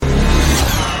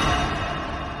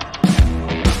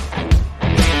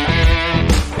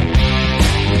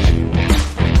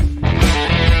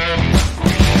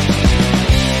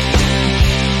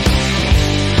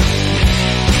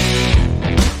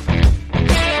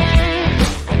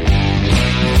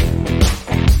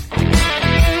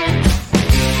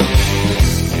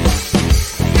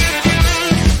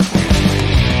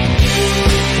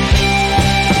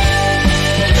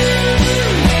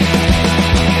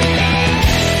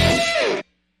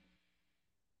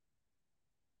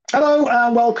Hello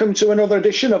and welcome to another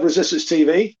edition of Resistance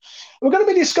TV. We're going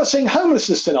to be discussing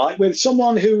homelessness tonight with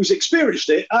someone who's experienced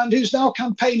it and who's now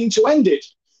campaigning to end it.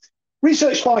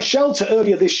 Research by Shelter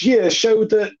earlier this year showed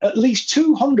that at least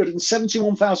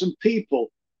 271,000 people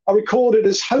are recorded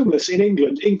as homeless in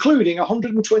England, including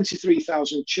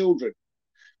 123,000 children.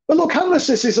 But look,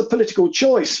 homelessness is a political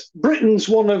choice. Britain's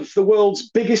one of the world's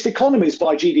biggest economies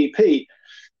by GDP,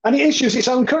 and it issues its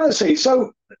own currency.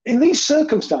 So in these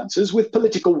circumstances, with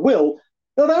political will,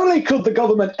 not only could the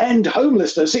government end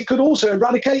homelessness, it could also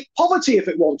eradicate poverty if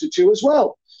it wanted to as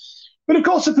well. But of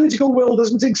course, the political will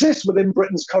doesn't exist within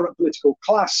Britain's current political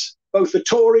class. Both the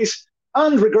Tories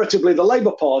and, regrettably, the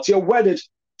Labour Party are wedded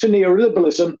to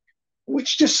neoliberalism,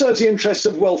 which just serves the interests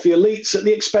of wealthy elites at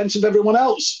the expense of everyone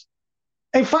else.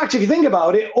 In fact, if you think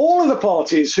about it, all of the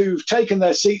parties who've taken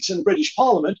their seats in the British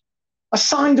Parliament are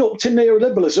signed up to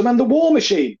neoliberalism and the war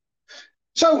machine.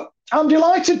 So I'm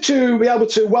delighted to be able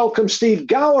to welcome Steve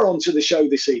Gower onto the show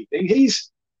this evening. He's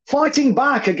fighting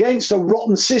back against a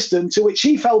rotten system to which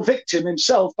he fell victim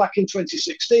himself back in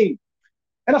 2016.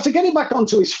 And after getting back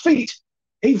onto his feet,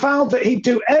 he vowed that he'd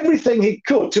do everything he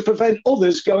could to prevent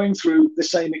others going through the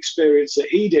same experience that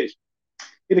he did.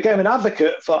 He became an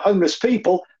advocate for homeless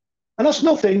people, and that's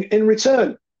nothing in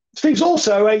return. Steve's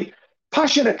also a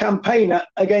passionate campaigner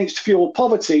against fuel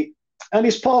poverty and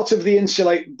is part of the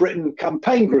Insulate Britain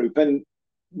campaign group. And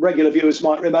regular viewers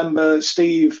might remember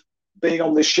Steve being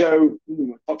on this show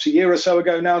perhaps a year or so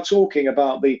ago now, talking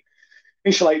about the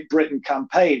Insulate Britain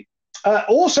campaign.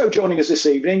 Also joining us this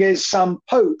evening is Sam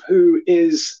Pope, who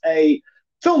is a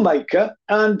filmmaker,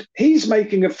 and he's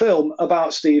making a film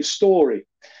about Steve's story.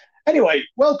 Anyway,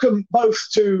 welcome both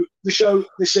to the show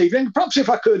this evening. Perhaps if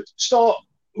I could start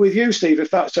with you, Steve,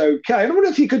 if that's okay. I wonder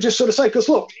if you could just sort of say, because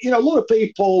look, a lot of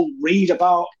people read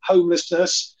about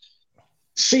homelessness,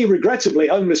 see regrettably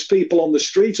homeless people on the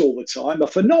street all the time, a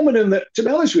phenomenon that, to be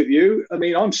honest with you, I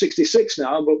mean, I'm 66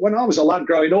 now, but when I was a lad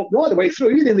growing up, right the way through,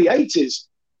 even in the 80s,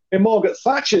 in Margaret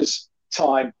Thatcher's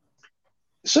time,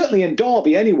 certainly in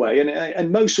Derby anyway,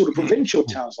 and most sort of provincial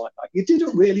towns like that, you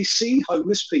didn't really see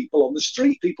homeless people on the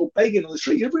street, people begging on the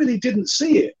street. You really didn't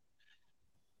see it.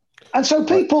 And so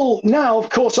people now, of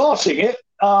course, are seeing it.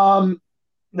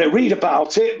 They read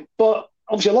about it, but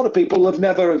obviously a lot of people have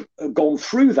never gone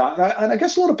through that. And I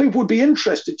guess a lot of people would be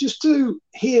interested just to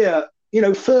hear,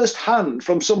 firsthand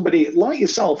from somebody like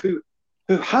yourself who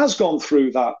has gone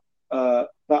through that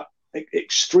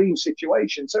extreme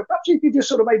situation. So perhaps you could just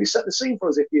sort of maybe set the scene for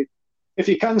us, if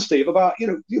you can, Steve, about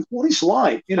what it's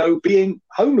like, being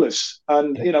homeless,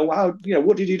 and how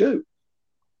what did you do?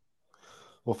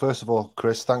 Well, first of all,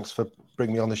 Chris, thanks for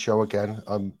bringing me on the show again.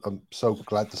 I'm so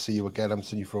glad to see you again. I haven't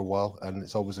seen you for a while, and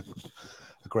it's always a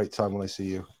great time when I see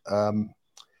you.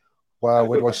 Where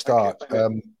do I start?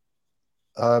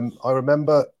 I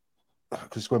remember,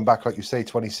 because going back, like you say,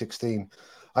 2016,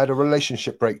 I had a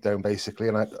relationship breakdown basically,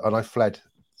 and I fled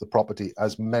the property,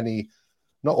 as many,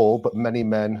 not all, but many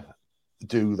men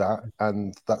do that,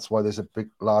 and that's why there's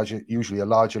usually a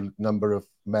larger number of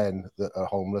men that are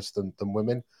homeless than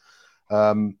women.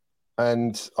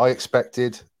 And I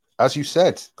expected, as you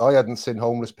said, I hadn't seen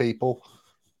homeless people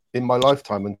in my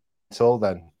lifetime until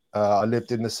then. I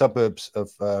lived in the suburbs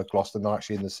of Gloucester, not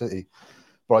actually in the city,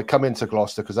 but I come into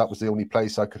Gloucester because that was the only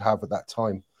place I could have at that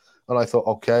time. And I thought,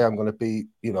 okay, I'm going to be,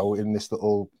 in this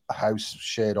little house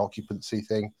shared occupancy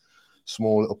thing,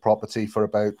 small little property for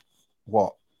about, a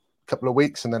couple of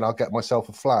weeks, and then I'll get myself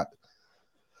a flat.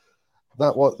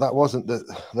 That wasn't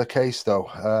the case,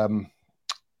 though.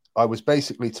 I was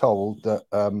basically told that,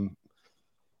 and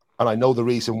I know the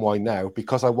reason why now,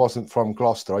 because I wasn't from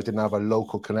Gloucester, I didn't have a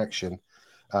local connection,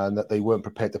 and that they weren't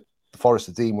prepared to, the Forest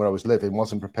of Dean where I was living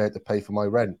wasn't prepared to pay for my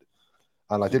rent.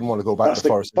 And I didn't want to go back to the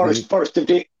Forest of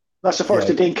Dean. That's the Forest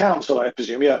of Dean Council, I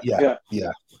presume. Yeah.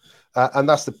 And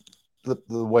that's the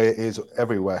way it is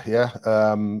everywhere.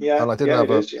 And I didn't have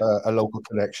a local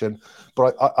connection,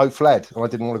 but I fled, and I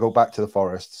didn't want to go back to the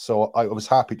forest. So I was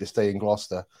happy to stay in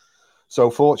Gloucester. So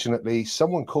fortunately,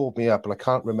 someone called me up, and I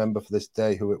can't remember for this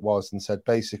day who it was, and said,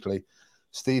 basically,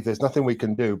 Steve, there's nothing we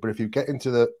can do, but if you get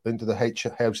into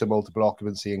the house of multiple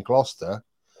occupancy in Gloucester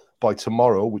by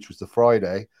tomorrow, which was the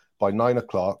Friday, by 9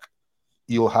 o'clock,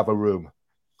 you'll have a room.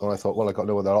 And I thought, well, I got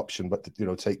no other option but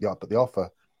to take you up at the offer.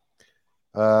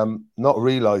 Not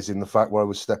realizing the fact what I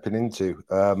was stepping into.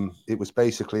 It was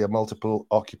basically a multiple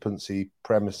occupancy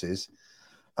premises,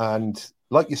 and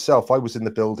like yourself, I was in the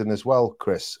building as well,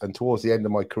 Chris. And towards the end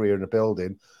of my career in the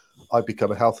building, I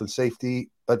become a health and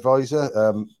safety advisor.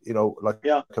 Like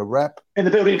a rep in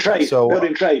the building trade. So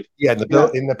building trade. Yeah, in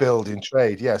the building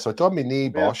trade. Yeah. So I done my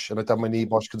NEBOSH and I done my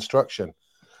NEBOSH construction.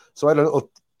 So I had a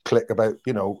little click about,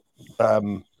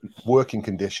 working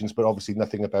conditions, but obviously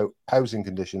nothing about housing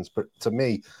conditions. But to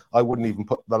me, I wouldn't even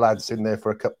put the lads in there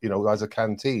for a cup, as a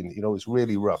canteen. It's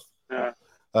really rough. Yeah.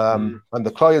 And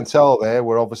the clientele there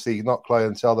were obviously not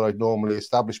clientele that I'd normally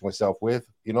establish myself with,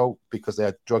 because they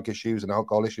had drug issues and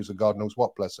alcohol issues and God knows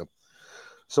what, bless them.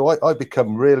 So I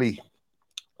become really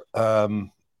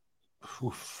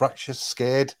fractious,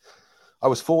 scared. I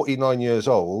was 49 years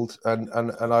old, and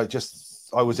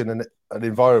I was in an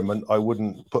environment I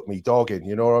wouldn't put me dog in,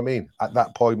 you know what I mean, at that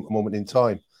moment in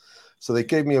time. So they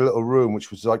gave me a little room,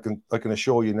 which was, I can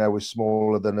assure you now, was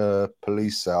smaller than a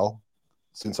police cell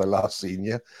since I last seen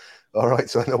you. All right,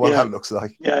 so I know what that looks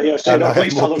like. Yeah. So you know what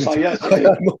police cell looks like, yes.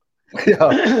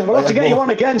 We'll have to get you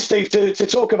on again, Steve, to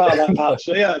talk about that, perhaps.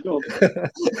 So yeah, go on.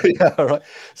 Yeah, all right.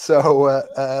 So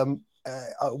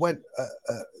I went,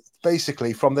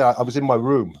 basically from there, I was in my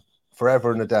room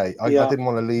forever and a day. I didn't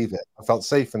want to leave it. I felt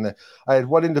safe in there. I had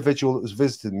one individual that was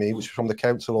visiting me, which was from the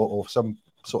council or some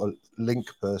sort of link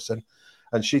person,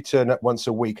 and she turned up once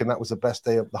a week, and that was the best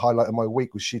day. The highlight of my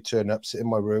week was she turned up, sit in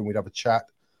my room, we'd have a chat.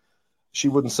 She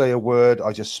wouldn't say a word.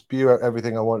 I just spew out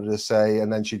everything I wanted to say,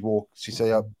 and then she'd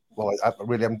say, well, I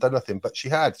really haven't done nothing, but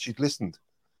she'd listened.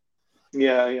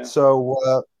 Yeah.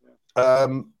 So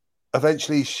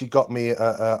eventually she got me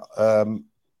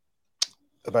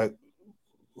about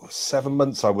 7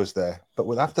 months I was there,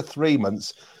 but after 3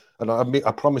 months, and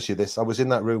I promise you this, I was in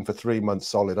that room for 3 months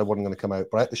solid. I wasn't going to come out,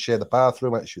 but I had to share the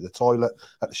bathroom, I had to share the toilet,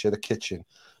 I had to share the kitchen.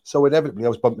 So inevitably I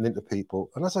was bumping into people,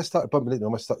 and as I started bumping into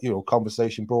them,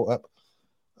 conversation brought up,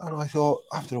 and I thought,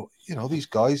 after these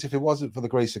guys, if it wasn't for the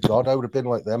grace of God, I would have been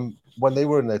like them when they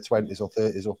were in their 20s or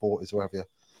 30s or 40s or whatever.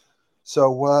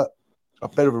 So a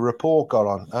bit of a rapport got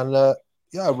on, and I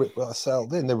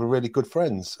settled in. They were really good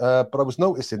friends, but I was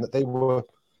noticing that they were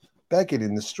begging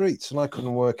in the streets, and I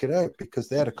couldn't work it out because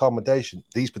they had accommodation.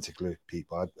 These particular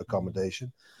people had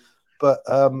accommodation, but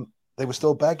they were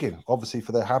still begging, obviously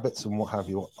for their habits and what have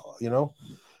you,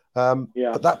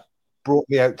 But that brought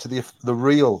me out to the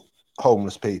real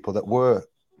homeless people that were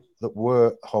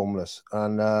homeless,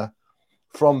 and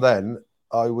from then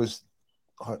I was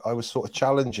sort of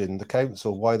challenging the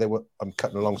council why they were. I'm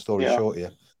cutting a long story short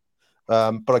here,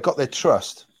 but I got their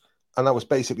trust, and that was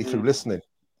basically through listening,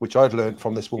 which I'd learned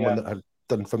from this woman that had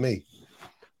done for me,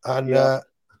 and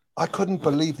I couldn't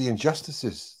believe the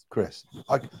injustices, Chris.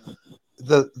 I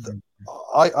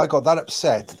got that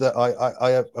upset that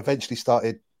I eventually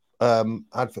started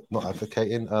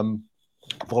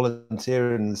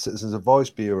volunteering in the Citizens Advice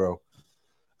Bureau.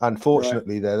 And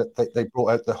fortunately, they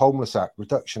brought out the Homeless Act,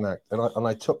 Reduction Act, and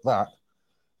I took that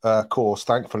course,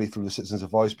 thankfully, through the Citizens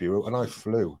Advice Bureau, and I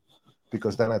flew,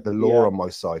 because then I had the law on my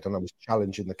side, and I was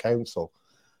challenging the council.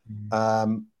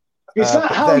 Is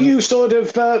that how you sort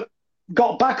of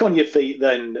got back on your feet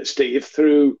then, Steve,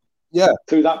 through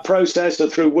that process, or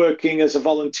through working as a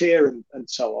volunteer and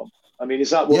so on? I mean, is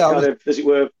that what kind of, as it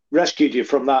were, rescued you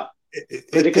from that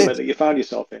predicament that you found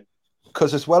yourself in?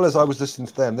 Because as well as I was listening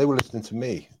to them, they were listening to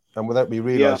me, and without me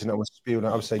realizing I was spewing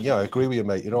out, I was saying, "Yeah, I agree with you,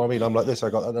 mate. You know what I mean? I'm like this. I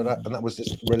got that, and that was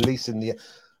just releasing the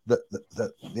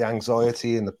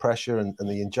anxiety and the pressure and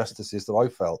the injustices that I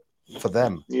felt for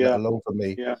them, let alone for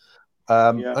me.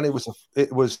 And it was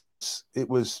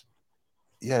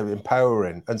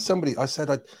empowering. And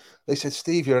they said,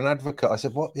 "Steve, you're an advocate." I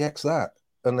said, "What the heck's that?"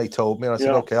 And they told me, and I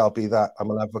said, "Okay, I'll be that.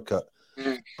 I'm an advocate,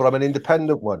 but I'm an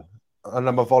independent one, and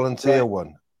I'm a volunteer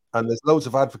one." And there's loads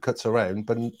of advocates around,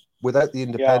 but without the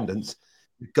independence,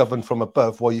 you're governed from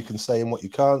above what you can say and what you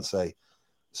can't say.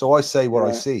 So I say what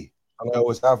I see, and I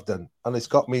always have done. And it's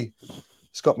got me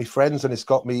friends, and it's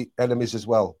got me enemies as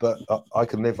well. But I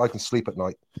can sleep at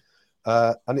night.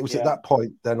 And it was at that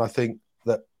point, then I think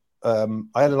that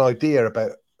I had an idea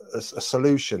about a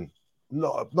solution,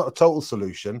 not a total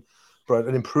solution, but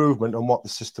an improvement on what the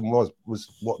system was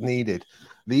what needed.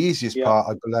 The easiest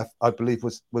part, I believe,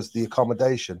 was the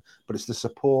accommodation, but it's the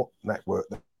support network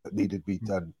that needed to be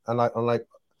done. And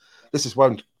this is why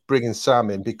I'm bringing Sam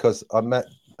in, because I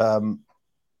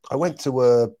went to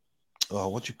a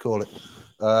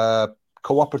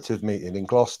cooperative meeting in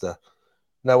Gloucester.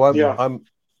 Now I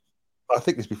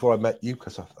think it's before I met you,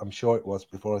 because I'm sure it was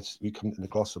before we came into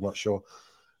Gloucester. I'm not sure.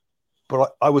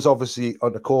 But I was obviously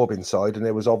on the Corbyn side, and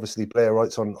there was obviously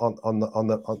Blairites on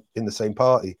in the same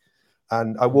party.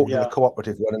 And I walked in the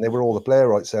cooperative one, and they were all the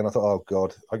Blairites there. And I thought, oh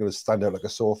God, I'm going to stand out like a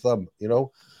sore thumb,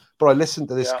 But I listened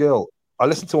to this girl. I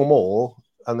listened to them all,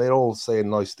 and they're all saying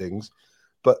nice things.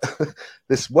 But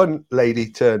this one lady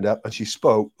turned up, and she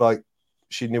spoke like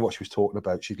she knew what she was talking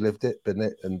about. She'd lived it, been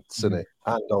it, and seen it.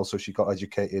 And also she got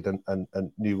educated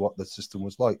and knew what the system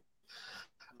was like.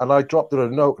 And I dropped her a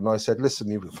note and I said, listen,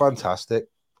 you were fantastic.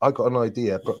 I got an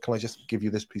idea, but can I just give you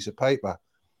this piece of paper?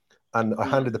 And I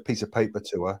handed the piece of paper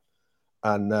to her,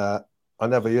 and I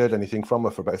never heard anything from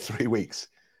her for about 3 weeks.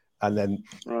 And then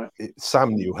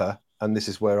Sam knew her, and this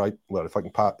is where if I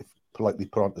can politely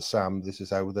put on to Sam, this is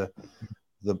how the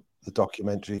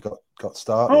documentary got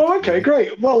started. Oh, okay, really.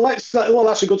 Great. Well, that's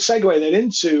a good segue then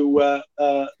into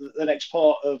the next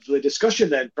part of the discussion.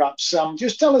 Then, perhaps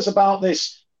just tell us about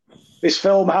this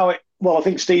film. I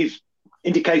think Steve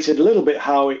indicated a little bit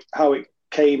how it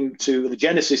came to the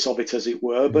genesis of it, as it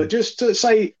were. But just to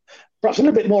say perhaps a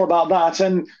little bit more about that,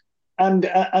 and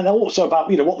also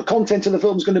about what the content of the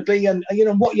film is going to be, and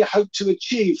what you hope to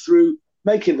achieve through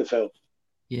making the film.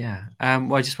 Yeah.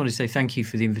 Well, I just want to say thank you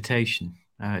for the invitation.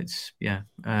 It's good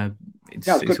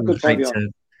great to,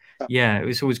 it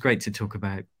was always great to talk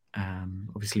about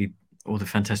obviously all the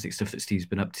fantastic stuff that Steve's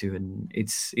been up to, and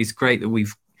it's great that we're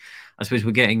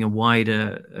getting a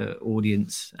wider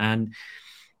audience. And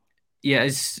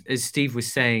as Steve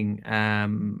was saying, a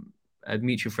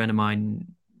mutual friend of mine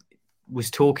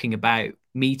was talking about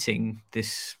meeting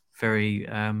this very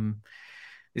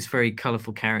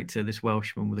colourful character, this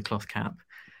Welshman with a cloth cap.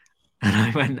 And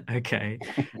I went, okay.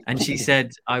 And she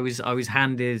said, I was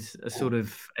handed a sort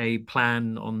of a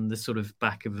plan on the sort of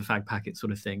back of the fag packet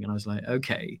sort of thing. And I was like,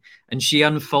 okay. And she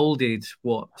unfolded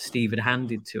what Steve had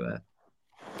handed to her.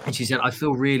 And she said, I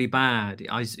feel really bad.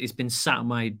 It's been sat on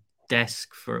my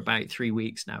desk for about 3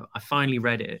 weeks now. I finally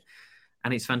read it,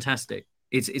 and it's fantastic.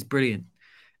 It's brilliant.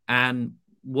 And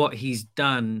what he's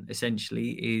done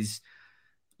essentially is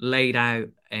laid out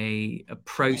a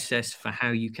process for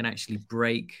how you can actually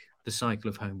break the cycle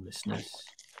of homelessness.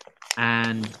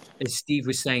 And as Steve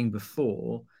was saying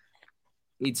before,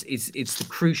 it's the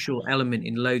crucial element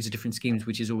in loads of different schemes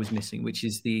which is always missing, which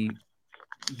is the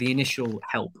initial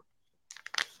help,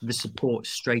 the support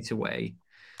straight away,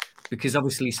 because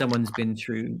obviously someone's been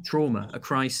through trauma, a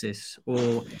crisis,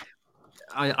 or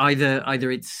either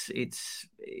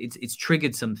it's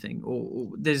triggered something,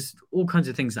 or there's all kinds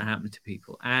of things that happen to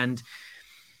people, and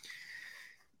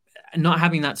not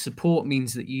having that support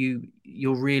means that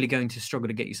you're really going to struggle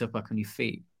to get yourself back on your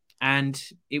feet. And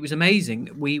it was amazing.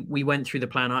 We went through the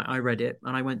plan. I read it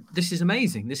and I went, this is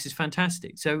amazing. This is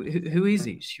fantastic. So who is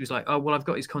he? She was like, oh, well, I've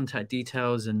got his contact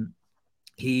details, and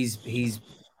he's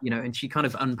and she kind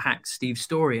of unpacked Steve's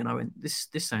story. And I went, this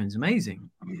sounds amazing.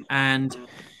 And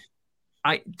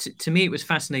to me, it was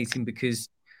fascinating because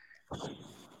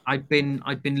I've been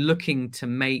looking to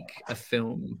make a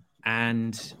film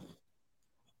and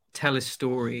tell a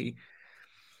story,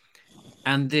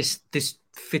 and this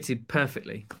fitted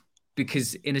perfectly,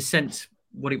 because in a sense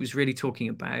what it was really talking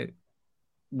about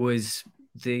was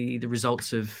the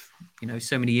results of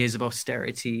so many years of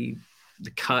austerity,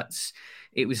 the cuts.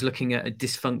 It was looking at a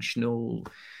dysfunctional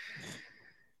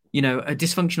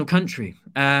country,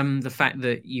 the fact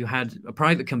that you had a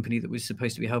private company that was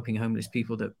supposed to be helping homeless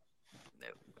people that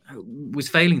was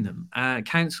failing them,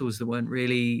 councils that weren't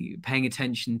really paying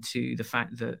attention to the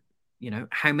fact that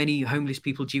how many homeless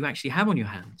people do you actually have on your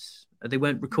hands? They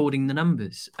weren't recording the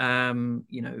numbers.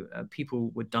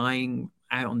 People were dying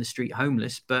out on the street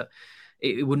homeless, but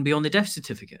it wouldn't be on the death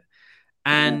certificate.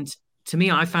 And to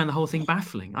me, I found the whole thing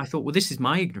baffling. I thought, well, this is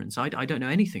my ignorance. I don't know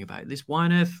anything about this. Why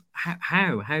on earth?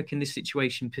 How can this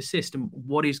situation persist? And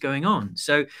what is going on?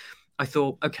 So I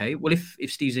thought, okay, well,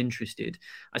 if Steve's interested,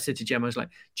 I said to Gemma, I was like,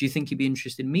 do you think he'd be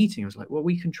interested in meeting? I was like, well,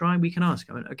 we can try, we can ask.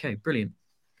 I went, okay, brilliant.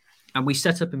 And we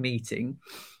set up a meeting,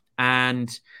 and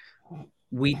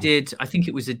we did, I think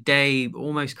it was a day,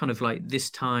 almost kind of like this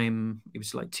time, it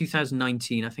was like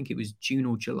 2019, I think it was June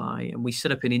or July, and we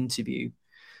set up an interview,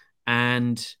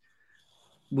 and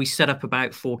we set up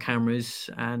about 4 cameras,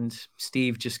 and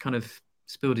Steve just kind of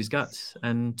spilled his guts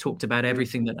and talked about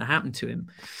everything that happened to him.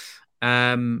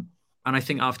 And I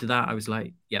think after that, I was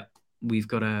like, yeah, we've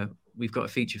got a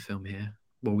feature film here.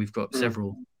 Well, we've got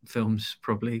several films,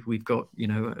 probably. We've got,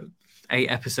 8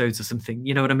 episodes or something.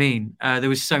 You know what I mean? There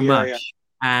was so much.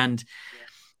 And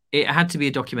it had to be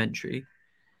a documentary.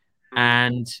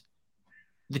 And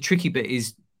the tricky bit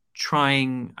is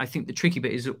trying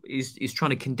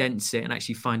to condense it and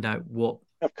actually find out what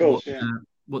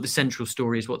the central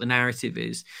story is, what the narrative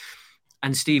is.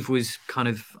 And Steve was kind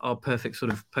of our perfect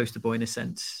sort of poster boy in a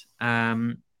sense.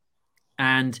 And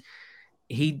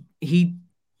he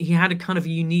had a kind of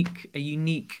unique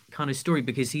kind of story,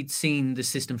 because he'd seen the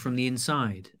system from the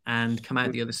inside and come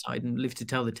out the other side and lived to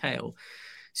tell the tale.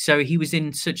 So he was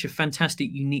in such a fantastic,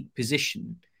 unique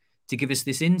position to give us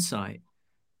this insight.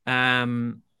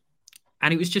 And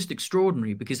it was just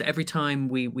extraordinary, because every time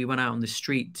we went out on the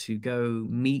street to go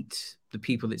meet the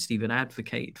people that Stephen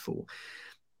advocated for,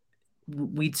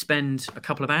 we'd spend a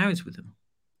couple of hours with them.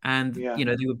 And, you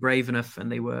know, they were brave enough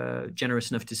and they were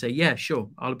generous enough to say, yeah, sure,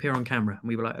 I'll appear on camera. And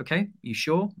we were like, okay, you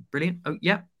sure? Brilliant. Oh,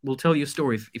 yeah, we'll tell your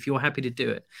story if you're happy to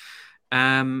do it.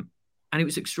 And it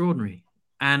was extraordinary.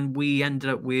 And we ended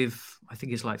up with, I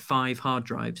think it's like 5 hard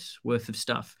drives worth of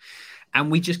stuff.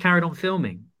 And we just carried on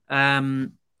filming.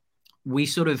 We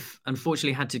sort of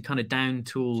unfortunately had to kind of down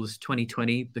tools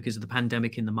 2020 because of the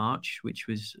pandemic in the March, which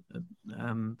was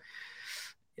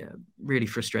really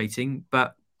frustrating.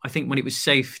 But I think when it was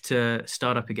safe to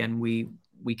start up again, we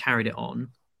carried it on.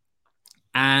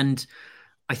 And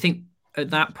I think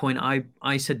at that point,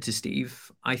 I said to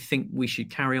Steve, I think we should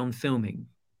carry on filming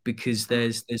because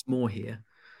there's more here.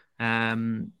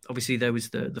 Obviously, there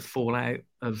was the fallout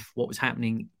of what was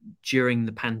happening during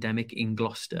the pandemic in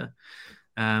Gloucester,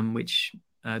 which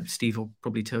Steve will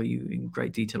probably tell you in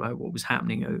great detail about what was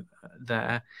happening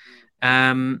there.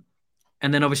 And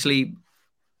then obviously,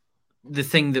 the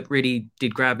thing that really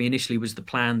did grab me initially was the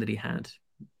plan that he had.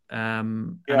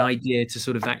 An idea to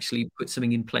sort of actually put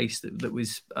something in place that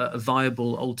was a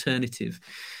viable alternative,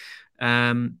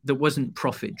 that wasn't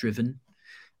profit driven,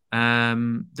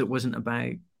 that wasn't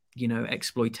about, you know,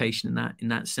 exploitation in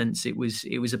that sense. It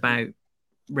was about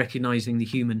recognizing the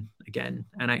human again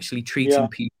and actually treating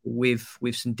people with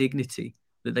some dignity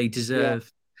that they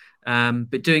deserve,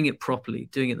 but doing it properly,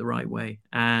 doing it the right way.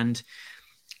 And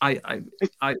it's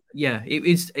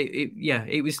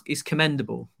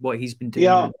commendable what he's been doing.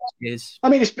 Yeah. I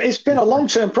mean, it's been a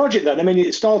long-term project then. I mean,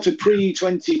 it started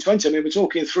pre-2020. I mean, we're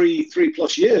talking three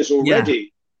plus years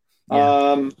already.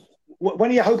 Yeah.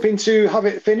 When are you hoping to have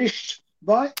it finished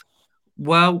by?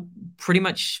 Well, pretty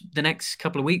much the next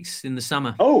couple of weeks in the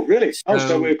summer. Oh, really?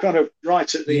 So we're kind of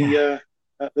right at the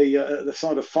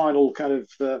sort of final kind of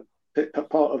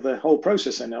part of the whole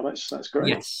process. Then now that's great.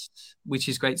 Yes, which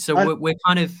is great. So we're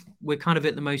kind of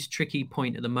at the most tricky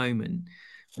point at the moment,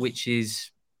 which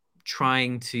is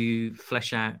trying to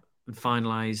flesh out and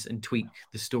finalize and tweak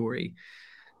the story.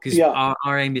 Because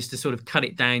our aim is to sort of cut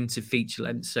it down to feature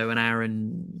length, so an hour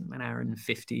and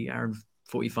 50, hour and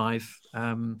 45.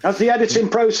 Has the editing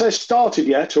process started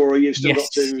yet, or are you still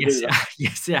got to do that?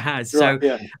 Yes, it has. Right,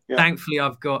 so thankfully,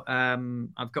 I've got a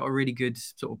really good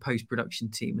sort of post-production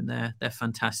team, and they're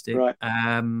fantastic. Right.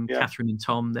 Catherine and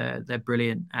Tom, they're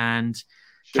brilliant, and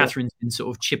Catherine's been sort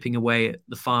of chipping away at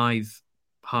the 5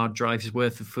 hard drives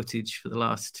worth of footage for the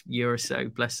last year or so.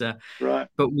 Bless her. Right.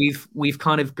 But we've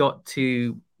kind of got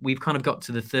to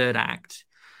the third act,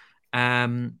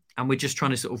 and we're just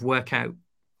trying to sort of work out,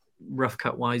 rough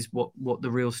cut wise, what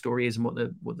the real story is and what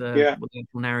the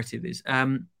actual narrative is.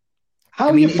 How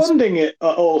are you funding it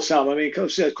all, Sam? I mean,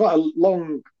 because it's quite a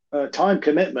long time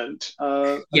commitment.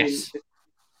 Yes.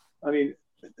 I mean,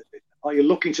 are you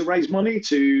looking to raise money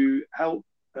to help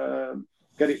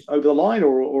get it over the line,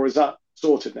 or is that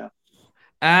sorted now?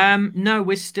 No,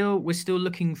 we're still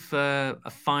looking for a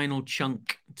final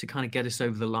chunk to kind of get us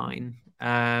over the line.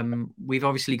 We've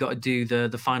obviously got to do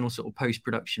the final sort of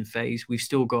post-production phase. We've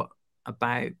still got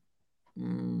about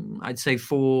I'd say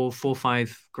four or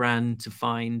 5 grand to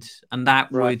find, and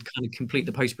that would kind of complete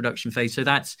the post-production phase. So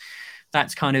that's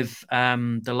kind of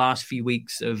the last few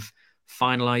weeks of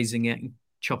finalizing it,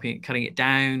 chopping it, cutting it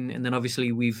down, and then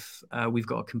obviously we've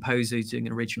got a composer who's doing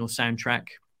an original soundtrack,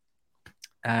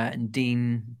 and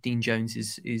Dean Jones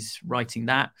is writing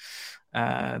that.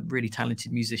 Really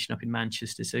talented musician up in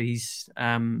Manchester, so he's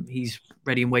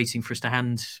ready and waiting for us to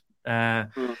hand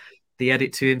the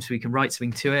edit to him so we can write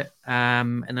something to it.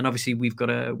 And then obviously we've got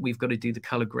to do the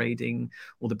color grading,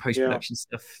 all the post-production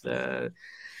stuff,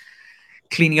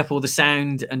 cleaning up all the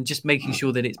sound and just making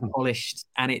sure that it's polished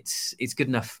and it's good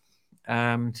enough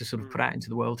to sort of put out into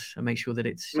the world and make sure that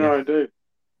it's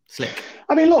slick.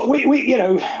 I mean, look,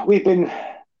 we've been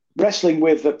wrestling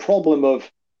with the problem of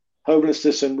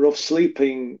homelessness and rough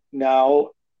sleeping now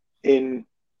in,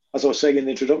 as I was saying in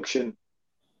the introduction,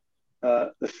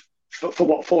 for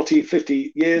what, 40,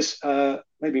 50 years,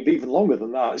 maybe even longer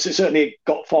than that. It's certainly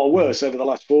got far worse over the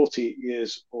last 40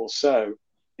 years or so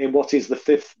in what is the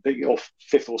fifth or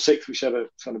sixth, whichever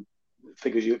kind of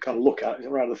figures you kind of look at,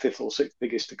 around the 5th or 6th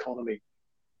biggest economy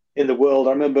in the world.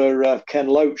 I remember Ken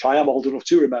Loach, I am old enough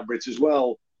to remember it as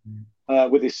well,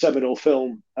 with his seminal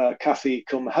film, Kathy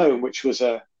Come Home, which was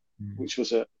a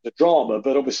drama,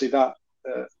 but obviously that,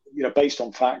 based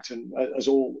on fact, and as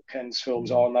all Ken's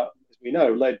films are, and that, as we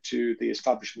know, led to the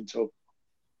establishment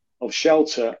of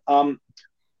shelter. But,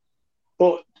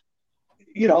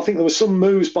 I think there were some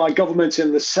moves by government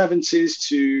in the 70s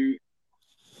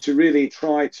to really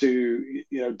try to,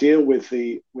 deal with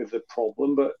the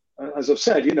problem. But as I've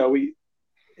said,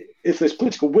 if there's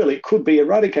political will, it could be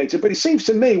eradicated. But it seems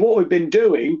to me what we've been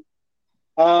doing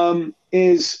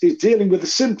is dealing with the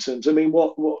symptoms. I mean,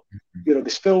 what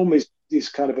this film is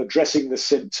kind of addressing the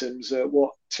symptoms.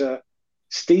 What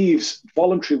Steve's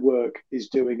voluntary work is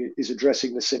doing is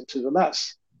addressing the symptoms, and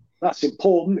that's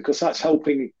important because that's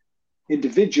helping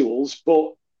individuals.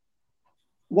 But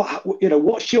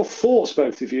what's your thoughts,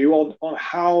 both of you, on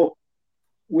how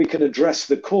we can address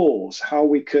the cause, how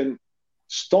we can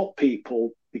stop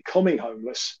people becoming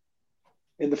homeless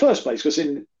in the first place? Because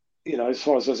as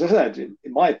far as I said,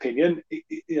 in my opinion,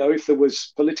 if there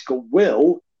was political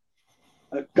will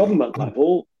at government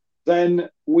level, then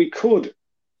we could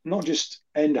not just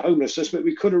end homelessness, but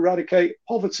we could eradicate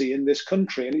poverty in this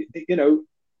country. And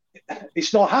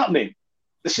it's not happening.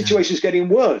 The situation is getting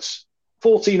worse.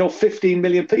 14 or 15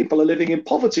 million people are living in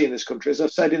poverty in this country, as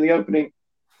I've said in the opening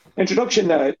introduction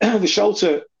there. The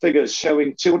shelter figures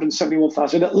showing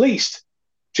 271,000, at least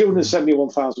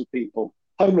 271,000 people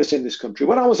homeless in this country.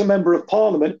 When I was a member of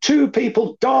Parliament, 2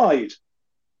 people died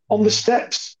on the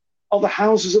steps of the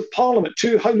Houses of Parliament.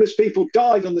 2 homeless people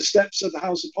died on the steps of the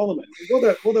House of Parliament.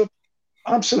 What a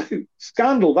absolute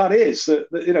scandal that is,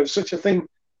 that such a thing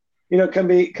can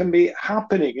be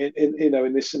happening in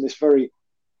this very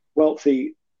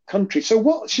wealthy country. So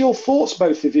what's your thoughts,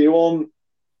 both of you, on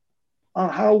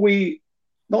how we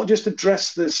not just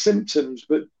address the symptoms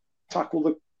but tackle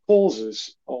the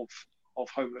causes of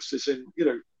homelessness, and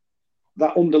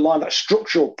that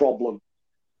structural problem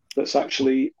that's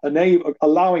actually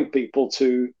allowing people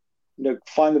to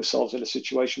find themselves in a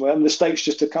situation where the state's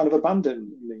just a kind of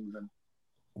abandoning them?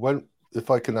 If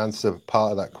I can answer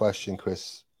part of that question,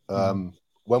 Chris,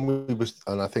 when we was,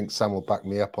 and I think Sam will back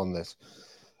me up on this,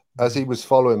 as he was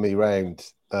following me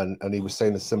around and he was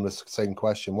saying same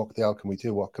question, what the hell can we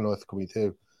do? What on earth can we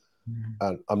do?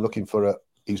 And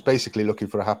he was basically looking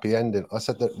for a happy ending. I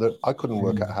said that I couldn't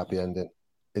work out a happy ending.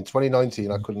 In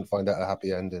 2019, I couldn't find out a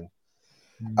happy ending.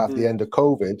 At the end of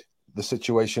COVID, the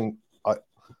situation,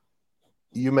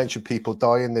 you mentioned people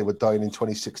dying. They were dying in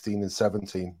 2016 and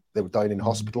 17. They were dying in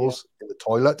hospitals, in the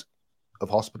toilet of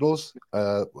hospitals.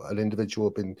 An individual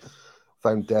had been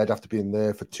found dead after being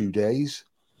there for 2 days.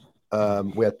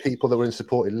 We had people that were in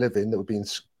supported living that were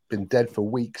been dead for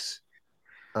weeks,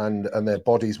 and their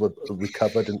bodies were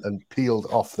recovered and peeled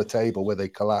off the table where they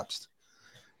collapsed.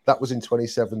 That was in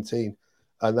 2017,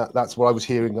 and that's what I was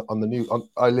hearing on the news.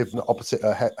 I lived opposite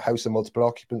a house of multiple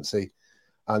occupancy,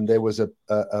 and there was a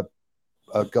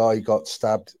guy got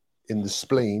stabbed in the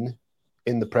spleen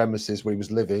in the premises where he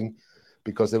was living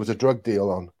because there was a drug deal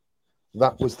on.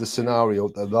 That was the scenario,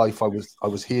 the life I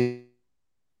was hearing.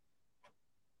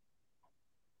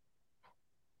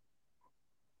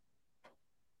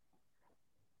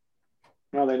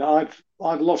 Well, then I've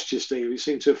lost you, Steve. You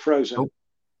seem to have frozen. Oh.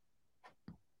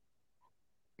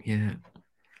 Yeah.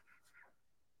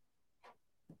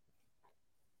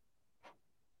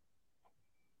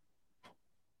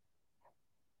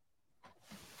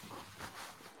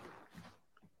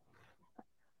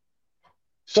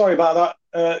 Sorry about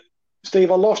that,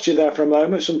 Steve. I lost you there for a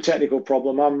moment. Some technical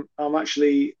problem. I'm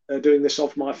actually doing this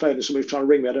off my phone, and somebody's trying to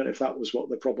ring me. I don't know if that was what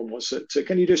the problem was. So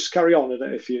can you just carry on? I don't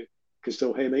know if you can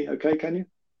still hear me. Okay, can you?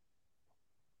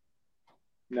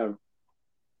 No.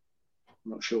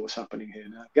 I'm not sure what's happening here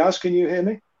now. Gaz, can you hear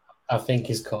me? I think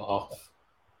he's cut off.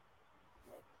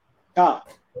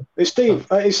 Is Steve?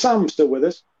 Is Sam still with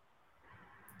us?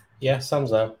 Yeah,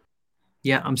 Sam's there.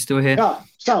 Yeah, I'm still here.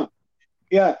 Sam.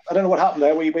 Yeah, I don't know what happened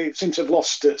there. We seem to have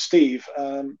lost Steve.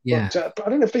 Yeah. But I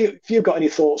don't know if you've got any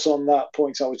thoughts on that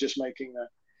point I was just making there.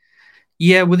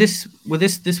 Yeah, this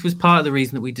was part of the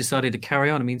reason that we decided to carry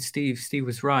on. I mean, Steve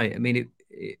was right. I mean,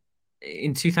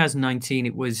 in 2019,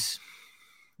 it was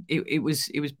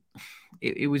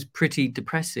pretty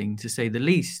depressing, to say the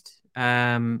least.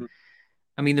 I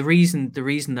mean, the reason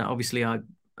that obviously I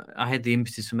had the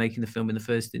impetus for making the film in the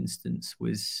first instance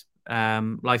was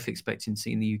life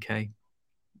expectancy in the UK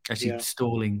actually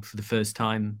stalling for the first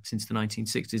time since the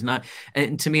 1960s,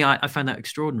 and to me, I found that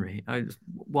extraordinary.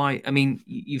 Why? I mean,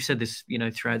 you've said this,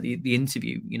 throughout the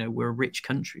interview. We're a rich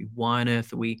country. Why on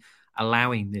earth are we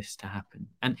allowing this to happen?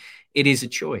 And it is a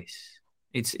choice.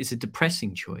 It's a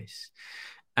depressing choice.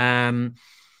 And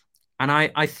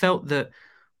I felt that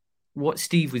what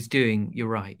Steve was doing, you're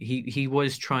right. He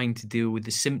was trying to deal with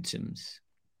the symptoms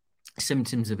of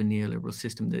a neoliberal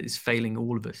system that is failing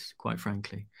all of us, quite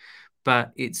frankly.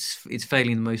 But it's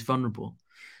failing the most vulnerable,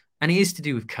 and it is to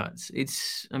do with cuts.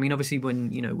 I mean, obviously,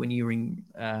 when you were in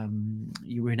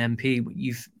MP,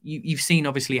 you've seen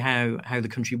obviously how the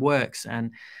country works,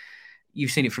 and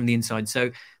you've seen it from the inside. So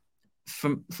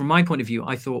from my point of view,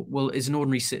 I thought, well, as an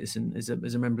ordinary citizen, as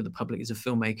a member of the public, as a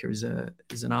filmmaker, as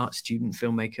an art student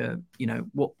filmmaker, you know,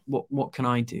 what can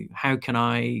I do? How can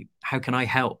I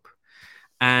help?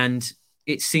 And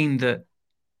it seemed that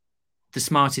the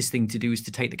smartest thing to do is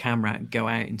to take the camera out and go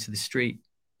out into the street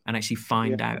and actually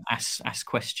find out, ask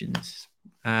questions.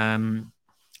 And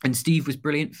Steve was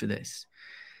brilliant for this,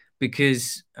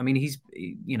 because I mean, he's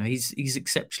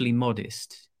exceptionally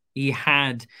modest. He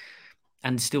had,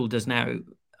 and still does now,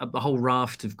 a whole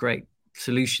raft of great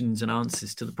solutions and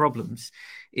answers to the problems.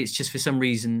 It's just for some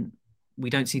reason we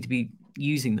don't seem to be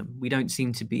using them. We don't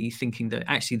seem to be thinking that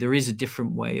actually there is a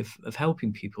different way of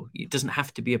helping people. It doesn't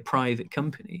have to be a private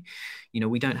company. You know,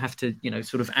 we don't have to, you know,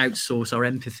 sort of outsource our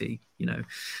empathy. You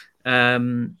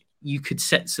know, you could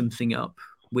set something up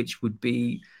which would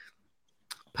be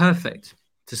perfect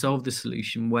to solve the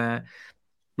solution, where,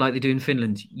 like they do in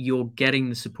Finland, you're getting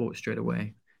the support straight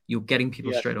away. You're getting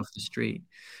people straight off the street.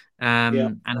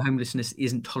 And homelessness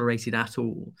isn't tolerated at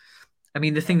all. I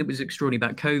mean, the thing that was extraordinary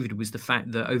about COVID was the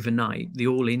fact that overnight, the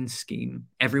all-in scheme,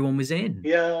 everyone was in.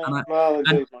 Yeah,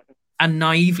 and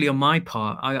naively on my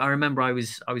part, I remember I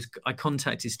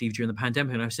contacted Steve during the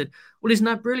pandemic, and I said, "Well, isn't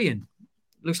that brilliant?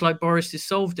 Looks like Boris has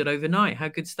solved it overnight. How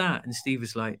good's that?" And Steve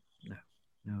was like,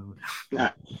 "No.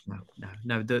 I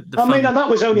mean, and that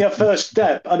was only a first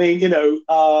step. I mean, dealing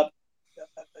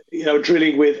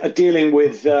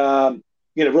with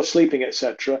rough sleeping,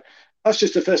 etc. That's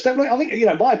just the first step. I think,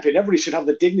 in my opinion, everybody should have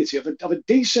the dignity of a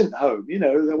decent home.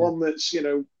 The one that's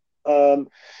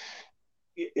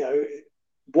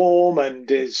warm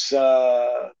and is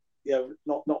not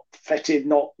fetid,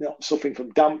 not suffering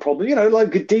from damp problems.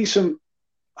 Like a decent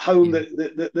home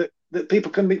that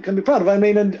people can be proud of. I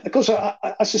mean, and of course,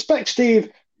 I suspect,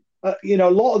 Steve, a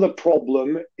lot of the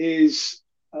problem is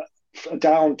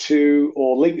down to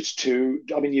or linked to.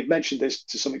 I mean, you've mentioned this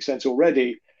to some extent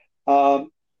already. The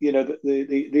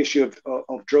issue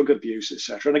of drug abuse,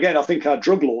 etc. And again, I think our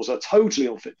drug laws are totally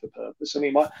unfit for purpose. I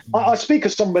mean, I speak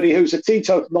as somebody who's a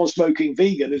teetotal, non-smoking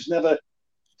vegan who's never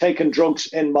taken drugs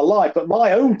in my life. But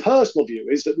my own personal view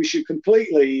is that we should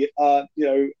completely,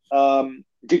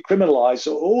 decriminalize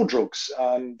all drugs,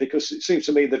 because it seems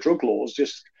to me the drug laws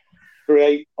just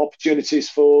create opportunities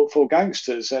for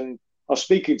gangsters. And I was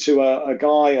speaking to a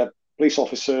guy, a police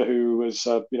officer who was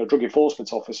drug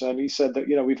enforcement officer, and he said that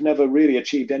we've never really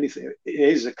achieved anything in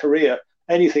his career,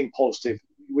 anything positive.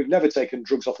 We've never taken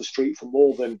drugs off the street for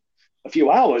more than a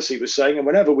few hours, he was saying, and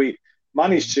whenever we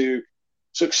managed to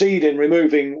succeed in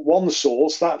removing one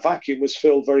source, that vacuum was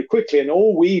filled very quickly, and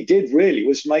all we did really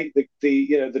was make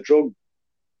the drug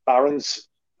barons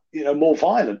more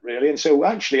violent, really. And so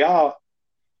actually our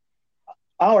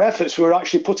efforts were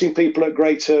actually putting people at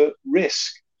greater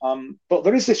risk. But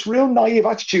there is this real naive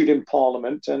attitude in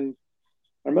Parliament, and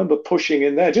I remember pushing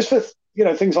in there just for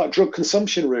things like drug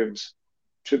consumption rooms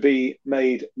to be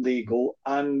made legal,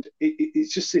 and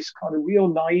it's just this kind of real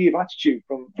naive attitude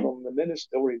from the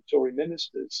minister or Tory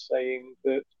ministers saying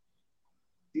that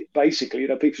basically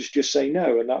people should just say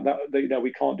no, and that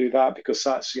we can't do that because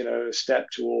that's a step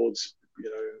towards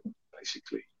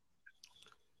basically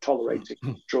tolerating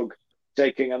drug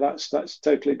taking, and that's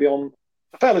totally beyond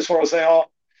fair as far as they are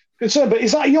concerned. But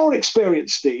is that your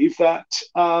experience, Steve, that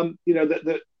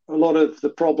that a lot of the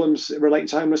problems relating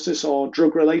to homelessness are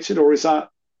drug related, or is that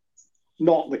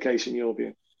not the case in your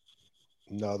view?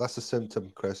 No, that's a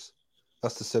symptom, Chris.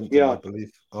 That's the symptom, I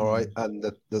believe. All right, and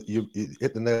you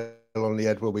hit the nail on the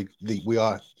head where we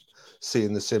are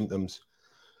seeing the symptoms.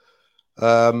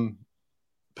 On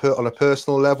a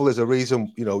personal level, there's a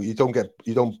reason. You're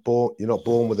not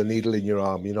born with a needle in your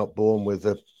arm. You're not born with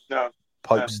a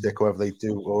pipe stick, or whatever they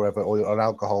do, or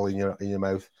alcohol in your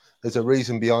mouth. There's a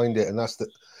reason behind it, and that's that.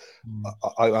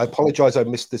 I apologise, I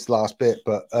missed this last bit,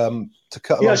 but to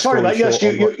cut. Yeah, sorry, mate. Yes,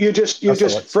 you just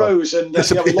froze, and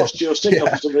we lost your signal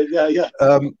for some reason. Yeah.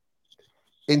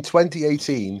 In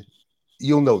 2018,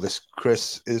 you'll know this,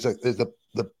 Chris. Is the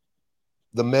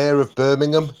mayor of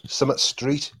Birmingham, Summit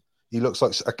Street. He looks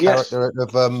like a character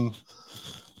of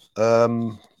that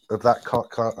I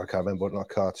can't remember, not a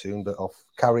cartoon, but of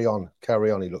Carry On.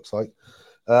 He looks like.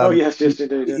 Yes,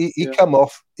 indeed. He come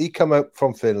out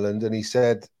from Finland, and he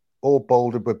said, all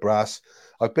bolded with brass,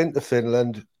 I've been to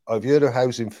Finland. I've heard of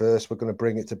housing first. We're going to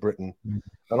bring it to Britain.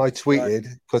 And I tweeted,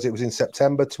 because it was in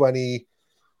September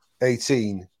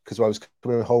 2018, because I was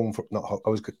coming home I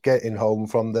was getting home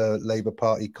from the Labour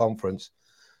Party conference,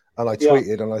 and I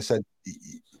tweeted and I said,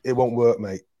 it won't work,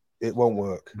 mate. It won't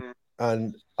work.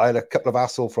 And I had a couple of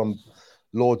hassle from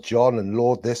Lord John and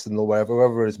Lord this and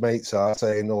whoever his mates are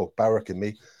saying, barracking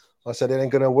me. I said, it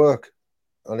ain't going to work.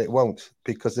 and it won't,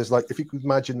 because there's like, if you could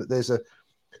imagine that there's a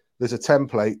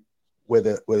template where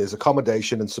there's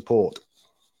accommodation and support.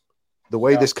 The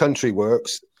way this country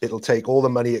works, it'll take all the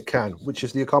money it can, which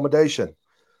is the accommodation.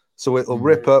 So it'll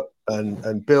rip up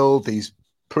and build these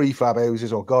prefab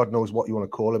houses, or God knows what you want to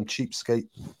call them, cheapskate,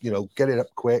 get it up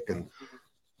quick and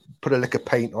put a lick of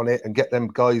paint on it and get them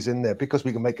guys in there, because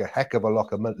we can make a heck of a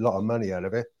lot of money out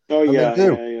of it. Oh, and yeah, they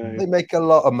do. yeah. They make a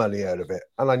lot of money out of it.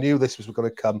 And I knew this was going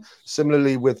to come.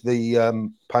 Similarly with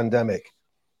the pandemic.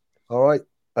 All right.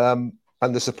 And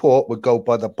the support would go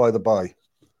by.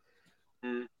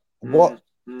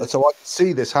 So I could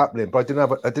see this happening, but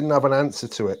I didn't have an answer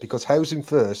to it, because housing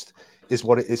first is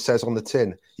what it says on the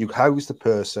tin. You house the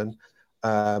person,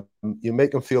 you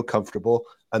make them feel comfortable,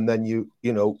 and then you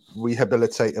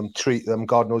rehabilitate them, treat them,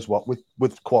 God knows what,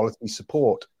 with quality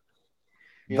support.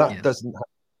 That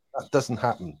doesn't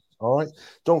happen. All right.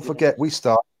 Don't forget, we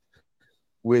start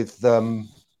with the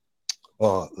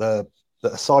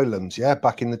asylums,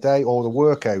 back in the day, or the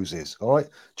workhouses. All right,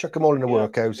 chuck them all in the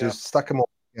workhouses, stack them all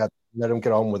together, let them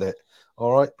get on with it.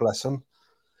 All right, bless them.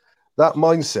 That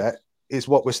mindset is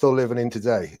what we're still living in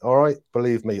today. All right,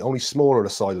 believe me, only smaller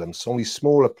asylums, only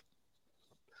smaller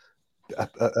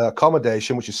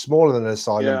accommodation, which is smaller than an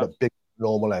asylum, but big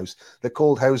normal house. They're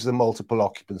called houses of multiple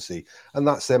occupancy, and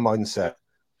that's their mindset.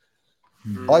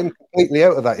 I'm completely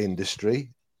out of that industry.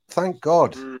 Thank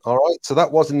God. All right. So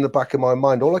that wasn't in the back of my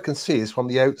mind. All I can see is from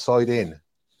the outside in,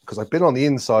 because I've been on the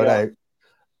inside out,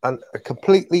 and a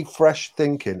completely fresh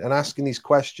thinking and asking these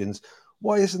questions.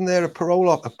 Why isn't there a parole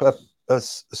a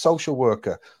social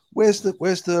worker? Where's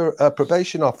the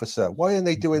probation officer? Why aren't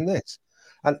they doing this?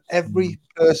 And every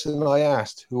person I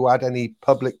asked who had any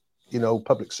public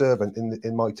servant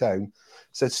in my town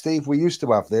said, Steve, we used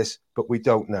to have this, but we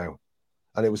don't now.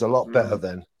 And it was a lot better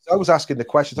then. So I was asking the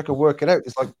questions. I could work it out.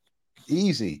 It's like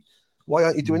easy. Why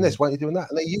aren't you doing this? Why aren't you doing that?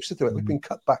 And they used to do it. We've been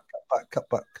cut back.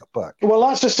 Well,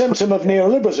 that's a symptom of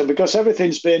neoliberalism, because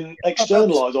everything's been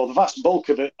externalized, or the vast bulk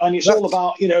of it. And it's all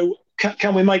about,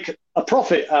 can we make a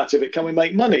profit out of it? Can we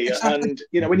make money? Exactly.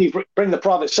 And, when you bring the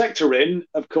private sector in,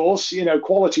 of course,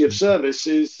 quality of service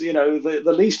is, the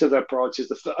least of their priorities.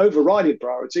 The overriding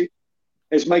priority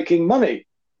is making money.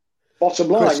 Bottom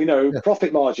line, Chris,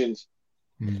 profit margins.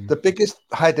 The biggest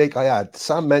headache I had,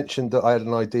 Sam mentioned that I had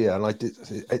an idea, and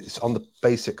it's on the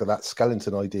basic of that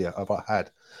skeleton idea I had.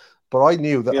 But I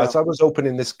knew that as I was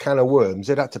opening this can of worms,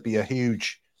 it had to be a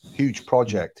huge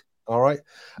project. All right.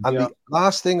 And the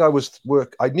last thing I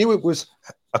knew it was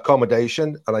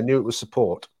accommodation, and I knew it was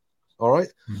support. All right.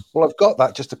 Well, I've got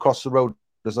that just across the road,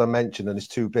 as I mentioned, and it's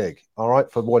too big. All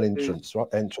right. For one entrance, right?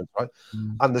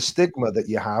 And the stigma that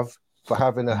you have for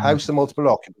having a house of multiple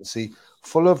occupancy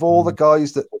full of all the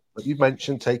guys that you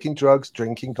mentioned, taking drugs,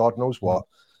 drinking, God knows what.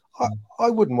 I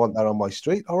wouldn't want that on my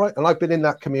street. All right. And I've been in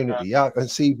that community, and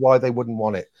see why they wouldn't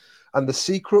want it. And the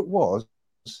secret was,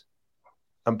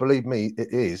 and believe me,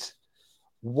 it is,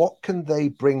 what can they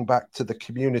bring back to the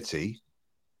community,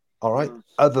 all right,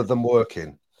 other than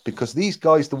working? Because these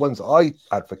guys, the ones I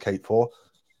advocate for,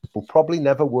 will probably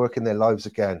never work in their lives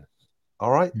again.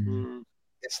 All right.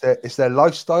 It's their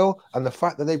lifestyle, and the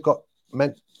fact that they've got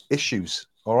issues.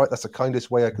 All right, that's the kindest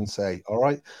way I can say. All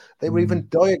right, they were even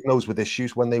diagnosed with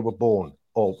issues when they were born,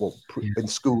 or in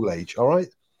school age. All right,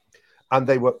 and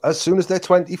they were, as soon as they're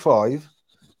 25,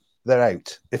 they're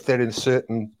out if they're in a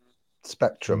certain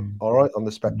spectrum. All right, on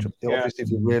the spectrum. Obviously, if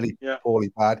you're really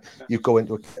poorly bad, you go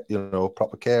into a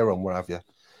proper care home, where have you.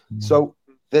 So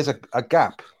there's a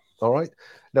gap. All right,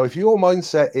 now if your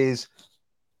mindset is,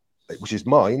 which is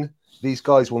mine, these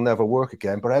guys will never work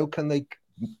again, but how can they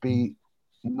be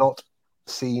not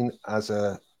seen as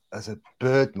a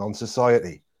burden on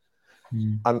society?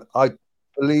 And I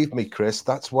believe me, Chris,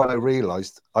 that's when I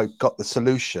realized I got the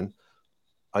solution,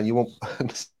 and you won't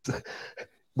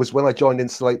was when I joined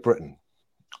Insulate Britain.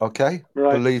 Okay,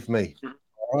 believe me.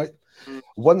 All right,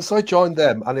 once I joined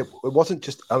them, and it wasn't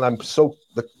just, and I'm so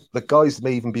the guys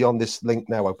may even be on this link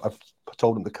now. I've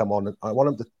told them to come on, and I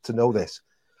want them to know this.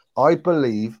 I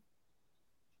believe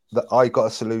that I got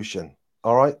a solution,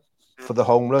 all right, for the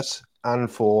homeless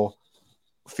and for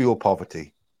fuel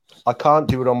poverty. I can't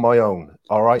do it on my own,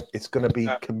 all right? It's going to be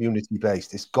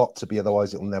community-based. It's got to be,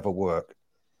 otherwise it'll never work.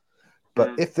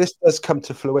 But if this does come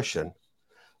to fruition,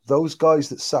 those guys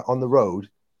that sat on the road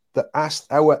that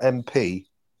asked our MP,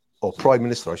 or Prime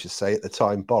Minister, I should say, at the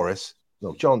time,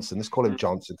 Johnson, let's call him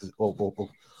Johnson, or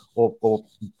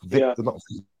Vic, not,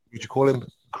 would you call him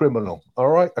criminal, all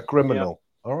right? A criminal,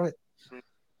 all right?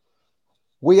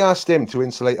 We asked him to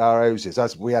insulate our houses,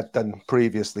 as we had done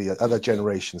previously, other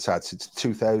generations had since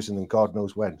 2000 and God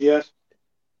knows when.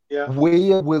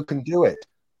 We can do it.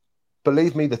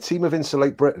 Believe me, the team of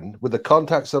Insulate Britain, with the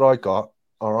contacts that I got,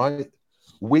 all right,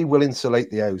 we will insulate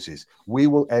the houses. We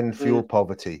will end fuel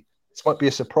poverty. This might be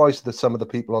a surprise to some of the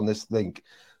people on this link,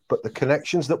 but the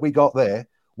connections that we got there,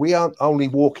 we aren't only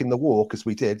walking the walk as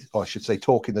we did, or I should say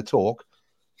talking the talk,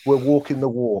 we're walking the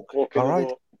walk. All right?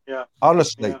 Walk. Yeah.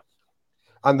 Honestly. Yeah.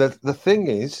 And the thing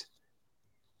is,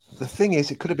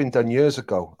 it could have been done years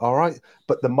ago, all right?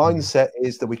 But the mindset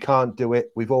is that we can't do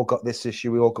it. We've all got this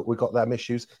issue. We've got them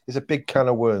issues. It's a big can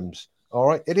of worms, all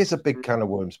right? It is a big can of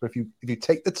worms. But if you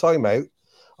take the time out,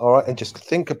 all right, and just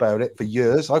think about it for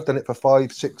years, I've done it for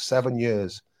 5, 6, 7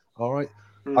 years, all right?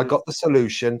 I got the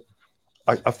solution.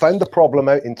 I found the problem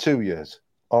out in 2 years,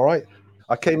 all right?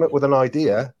 I came up with an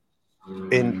idea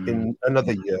in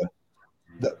another year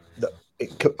that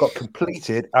it got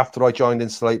completed after I joined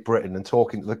Insulate Britain and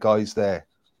talking to the guys there.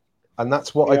 And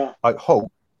that's what I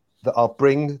hope that I'll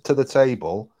bring to the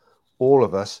table, all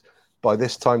of us, by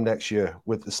this time next year,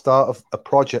 with the start of a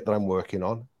project that I'm working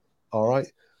on, all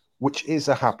right, which is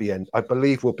a happy end. I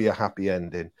believe will be a happy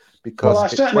ending. Because I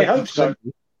certainly hope so.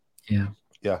 Yeah.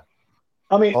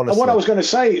 I mean, honestly, what I was going to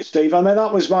say, Steve, I mean,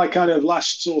 that was my kind of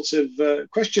last sort of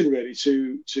question, really,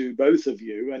 to both of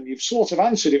you, and you've sort of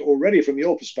answered it already from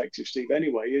your perspective, Steve.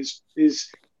 Anyway, is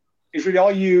really,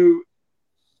 are you,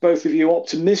 both of you,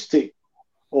 optimistic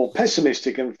or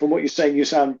pessimistic? And from what you're saying, you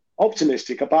sound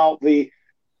optimistic about the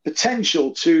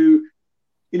potential to,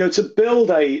 to build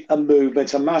a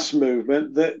movement, a mass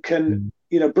movement that can,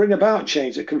 bring about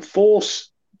change, that can force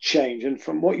change. And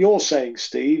from what you're saying,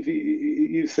 Steve,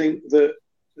 you think that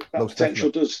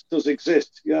potential does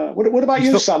exist. Yeah. What about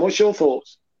you, Sam? What's your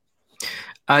thoughts?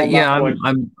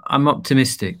 I'm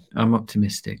optimistic.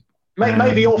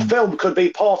 Maybe your film could be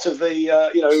part of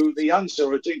the the answer,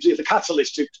 or the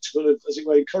catalyst to sort of, as it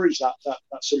were, encourage that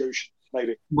solution.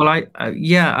 Maybe. Well,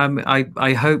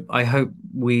 I hope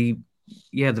we.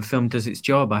 Yeah, the film does its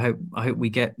job. I hope we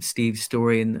get Steve's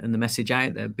story and the message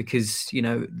out there, because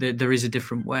there is a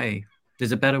different way.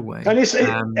 There's a better way. And is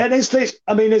this?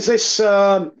 I mean, is this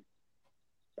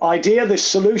idea, this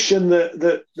solution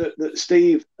that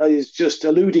Steve is just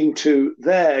alluding to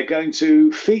there, going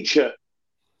to feature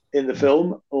in the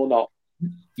film or not?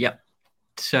 Yep.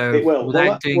 So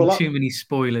without doing too many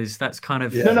spoilers, that's kind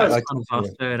of our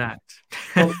third act.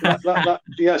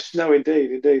 Yes. No.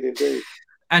 Indeed.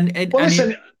 And it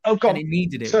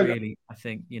needed it, really, I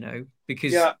think,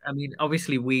 because I mean,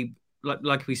 obviously we,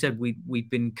 like we said, we've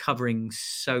been covering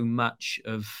so much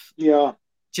of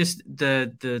just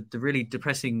the really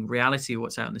depressing reality of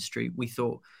what's out in the street. We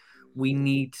thought we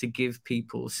need to give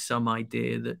people some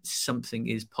idea that something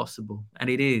is possible, and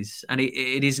it is, and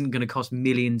it isn't going to cost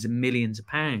millions and millions of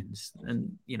pounds,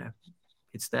 and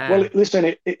it's there. Well,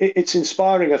 listen, it's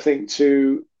inspiring, I think,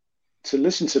 to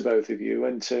listen to both of you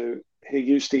and to hear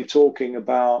you, Steve, talking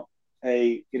about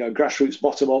a grassroots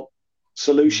bottom-up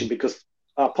solution, because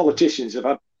our politicians have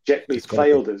abjectly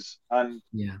failed us, and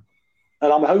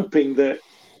I'm hoping that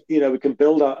we can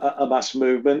build a mass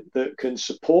movement that can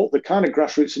support the kind of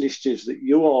grassroots initiatives that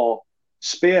you are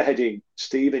spearheading,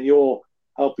 Steve, and you're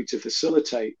helping to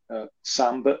facilitate,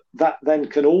 Sam. But that then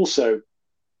can also,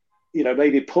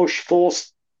 maybe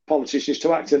force politicians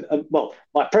to act. And well,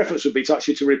 my preference would be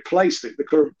to replace the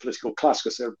current political class,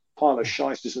 because they're a pile of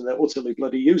shysters and they're utterly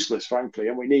bloody useless, frankly.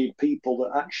 And we need people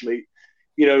that actually,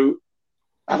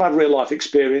 have had real life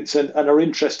experience and are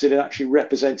interested in actually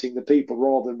representing the people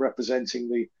rather than representing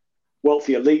the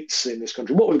wealthy elites in this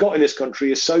country. What we've got in this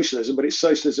country is socialism, but it's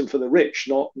socialism for the rich,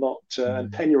 not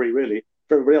and penury, really,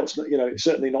 for everybody else. It's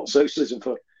certainly not socialism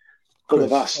for the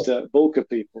vast bulk of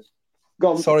people.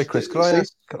 Go on, sorry, Chris.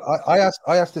 I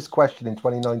asked this question in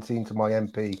 2019 to my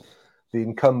MP, the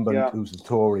incumbent, who's a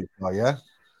Tory guy,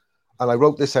 and I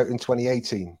wrote this out in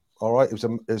 2018. All right,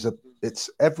 it's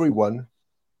everyone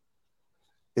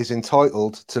is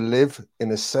entitled to live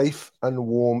in a safe and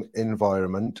warm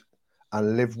environment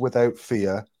and live without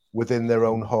fear within their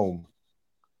own home.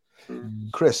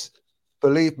 Chris,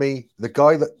 believe me, the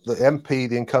MP,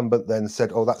 the incumbent, then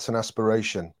said, "Oh, that's an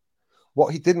aspiration."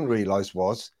 What he didn't realise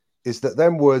is that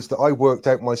them words that I worked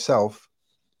out myself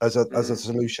as a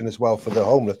solution as well for the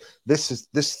homeless. This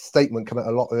statement came out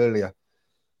a lot earlier,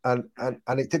 and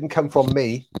it didn't come from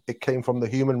me. It came from the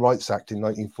Human Rights Act in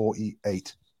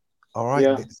 1948. All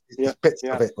right, it's bits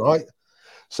of it, right?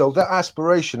 So that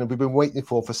aspiration, and we've been waiting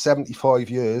for 75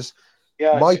 years.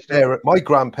 Yeah, my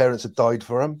grandparents had died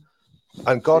for him,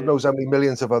 and God knows how many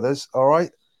millions of others. All right,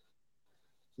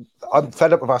 I'm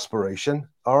fed up with aspiration.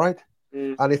 All right.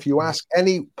 And if you ask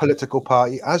any political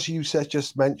party, as you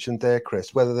just mentioned there,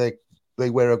 Chris, whether they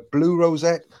wear a blue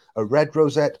rosette, a red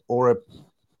rosette, or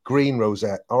green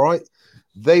rosette. All right,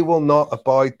 they will not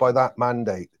abide by that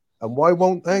mandate. And why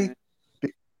won't they?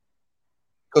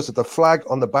 Because of the flag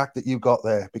on the back that you got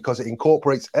there, because it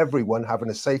incorporates everyone having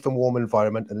a safe and warm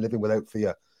environment and living without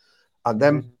fear. And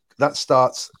then that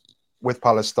starts with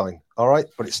Palestine, all right?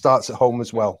 But it starts at home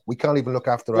as well. We can't even look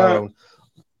after our own.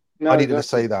 I needed to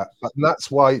say that. But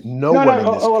that's why no one in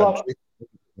this country...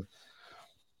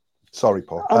 Sorry,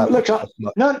 Paul. Look, I'm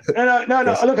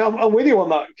with you on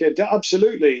that, kid.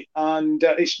 Absolutely. And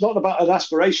it's not about an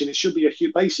aspiration. It should be a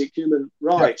basic human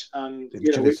right. Yeah, and,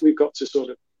 we've got to sort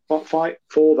of fight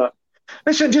for that.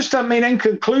 Listen, just, in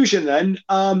conclusion then,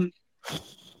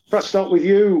 perhaps start with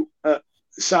you,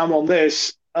 Sam, on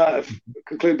this,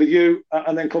 conclude with you,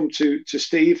 and then come to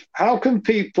Steve. How can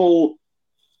people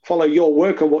follow your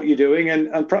work and what you're doing?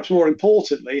 And perhaps more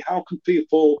importantly, how can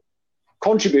people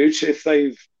contribute if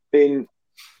they've been,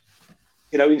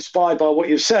 inspired by what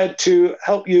you've said to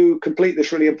help you complete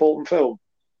this really important film?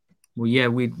 Well, yeah,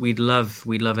 we'd love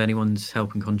anyone's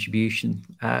help and contribution.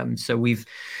 So we've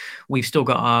still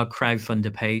got our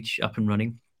crowdfunder page up and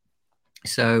running.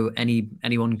 So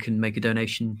anyone can make a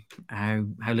donation. How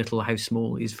little or how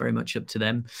small is very much up to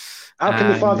them. How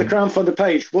can you find the crowdfunder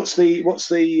page? What's the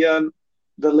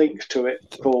link to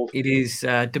it called? It is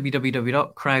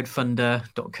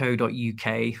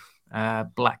www.crowdfunder.co.uk.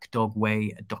 Black Dog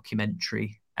Way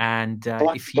documentary, and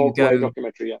if you go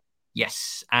documentary,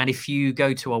 yes, and if you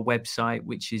go to our website,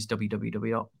 which is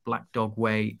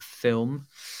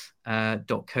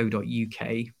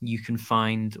www.blackdogwayfilm.co.uk, you can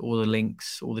find all the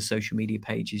links, all the social media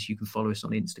pages. You can follow us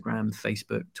on Instagram,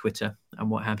 Facebook, Twitter, and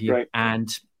what have you. Great. And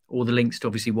all the links to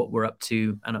obviously what we're up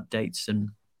to and updates, and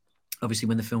obviously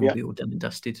when the film will be all done and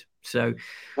dusted. So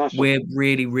we're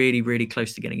really, really, really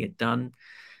close to getting it done.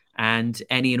 And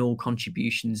any and all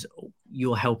contributions,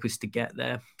 you'll help us to get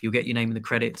there. You'll get your name in the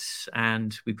credits,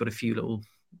 and we've got a few little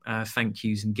thank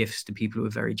yous and gifts to people who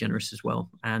are very generous as well.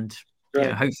 And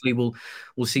hopefully we'll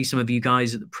see some of you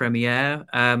guys at the premiere.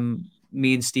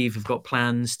 Me and Steve have got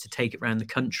plans to take it around the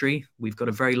country. We've got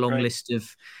a very long list of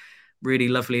really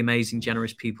lovely, amazing,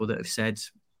 generous people that have said,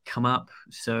 come up.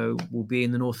 So we'll be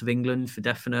in the north of England for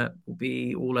definite. We'll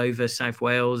be all over South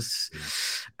Wales,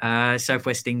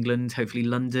 Southwest England, hopefully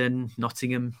London,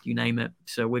 Nottingham, you name it.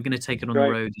 So we're going to take it on the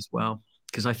road as well,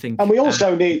 because I think... And we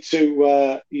also need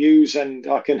to use, and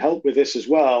I can help with this as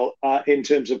well, in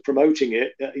terms of promoting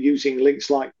it, using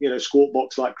links like, Squawk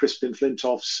Box, like Crispin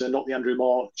Flintoff's Not the Andrew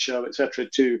Marr Show, etc.,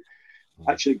 to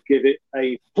actually give it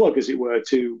a plug, as it were,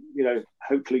 to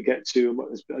hopefully get to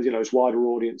as wider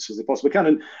audience as they possibly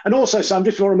can. And also, Sam,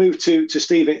 just before I move to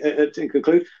Steve and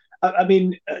conclude, are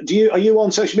you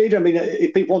on social media?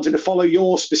 If people wanted to follow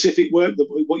your specific work,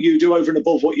 what you do over and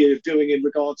above what you're doing in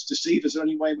regards to Steve, is there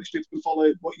any way in which people can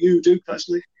follow what you do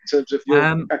personally in terms of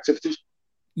your activities?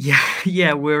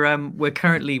 Yeah, we're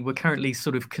currently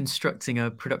sort of constructing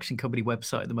a production company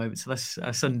website at the moment, so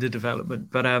that's under development.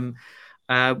 But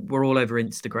we're all over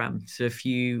Instagram. So if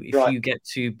you get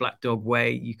to Black Dog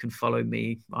Way, you can follow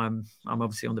me. I'm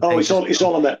obviously on the page. It's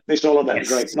all on there. It's all on there. Yes,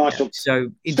 Great, nice one. So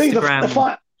Instagram.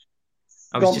 Steve,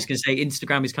 I was just going to say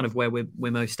Instagram is kind of where we're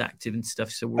most active and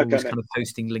stuff. So we're always kind of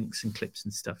posting links and clips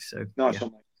and stuff. So nice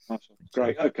one, mate. Nice one.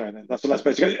 Great. Okay, then that's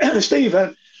basically Steve.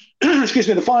 Excuse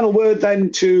me. The final word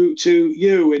then to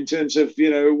you in terms of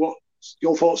what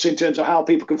your thoughts in terms of how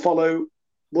people can follow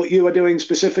what you are doing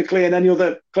specifically, and any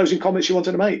other closing comments you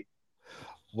wanted to make.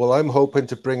 Well, I'm hoping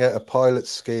to bring out a pilot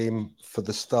scheme for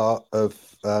the start of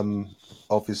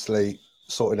obviously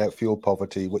sorting out fuel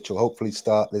poverty, which will hopefully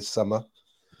start this summer.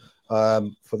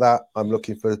 For that, I'm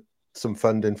looking for some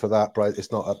funding for that, but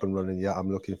it's not up and running yet. I'm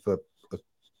looking for a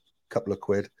couple of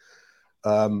quid.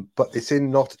 But it's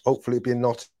hopefully it'll be in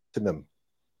Nottingham,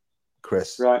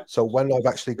 Chris. Right. So when I've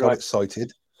actually got it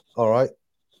sited, all right,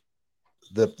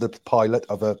 the pilot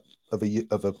of a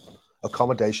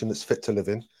accommodation that's fit to live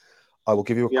in, I will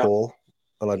give you a call,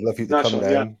 and I'd love you to come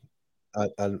down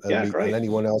and meet, and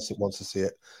anyone else that wants to see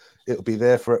it. It'll be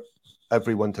there for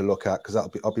everyone to look at, because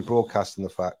I'll be broadcasting the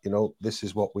fact, this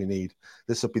is what we need.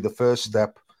 This will be the first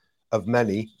step of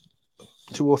many,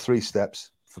 2 or 3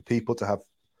 steps for people to have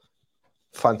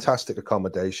fantastic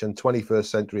accommodation, 21st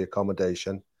century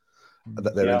accommodation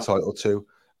that they're entitled to,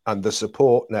 and the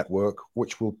support network,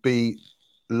 which will be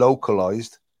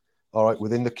localized, all right,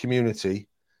 within the community,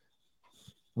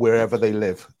 wherever they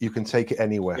live. You can take it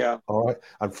anywhere, all right?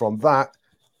 And from that,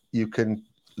 you can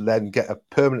then get a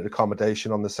permanent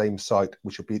accommodation on the same site,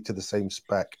 which will be to the same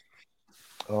spec.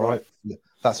 All right.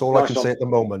 That's all I can say at the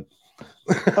moment.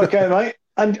 Okay, mate.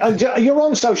 And you're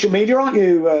on social media, aren't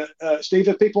you, Steve?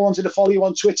 If people wanted to follow you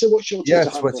on Twitter, what's your Twitter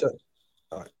handle? Twitter.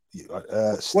 All right.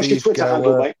 What's your Twitter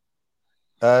handle, mate?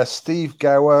 Steve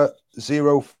Gower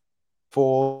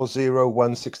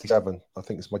 040167. I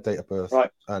think it's my date of birth. Right.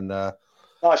 And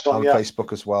nice one, on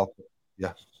Facebook as well.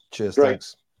 Yeah. Cheers. Great.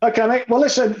 Thanks. Okay, mate. Well,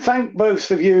 listen, thank both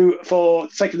of you for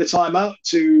taking the time out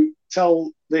to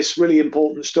tell this really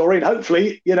important story. And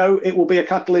hopefully, it will be a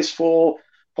catalyst for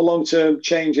long-term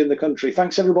change in the country.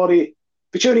 Thanks, everybody,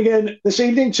 for tuning in this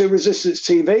evening to Resistance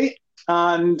TV.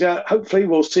 And hopefully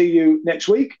we'll see you next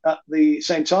week at the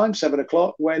same time, 7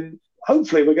 o'clock, when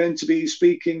hopefully we're going to be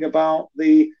speaking about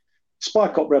the Spy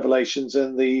Cop revelations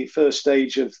and the first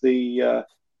stage of the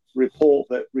report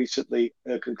that recently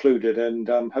concluded. And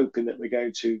I'm hoping that we're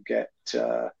going to get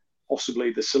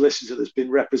possibly the solicitor that's been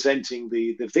representing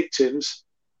the victims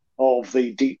of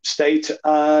the deep state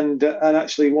and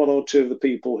actually one or two of the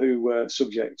people who were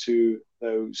subject to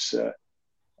those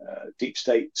deep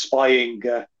state spying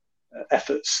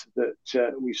efforts that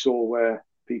we saw, where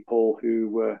people who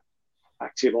were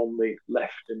active on the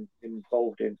left and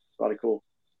involved in radical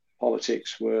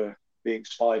politics were being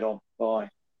spied on by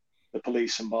the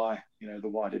police and by the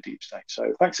wider deep state.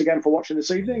 So thanks again for watching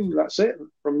this evening. That's it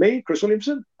from me, Chris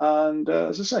Williamson, and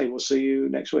as I say, we'll see you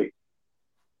next week.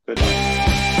 Good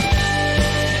night.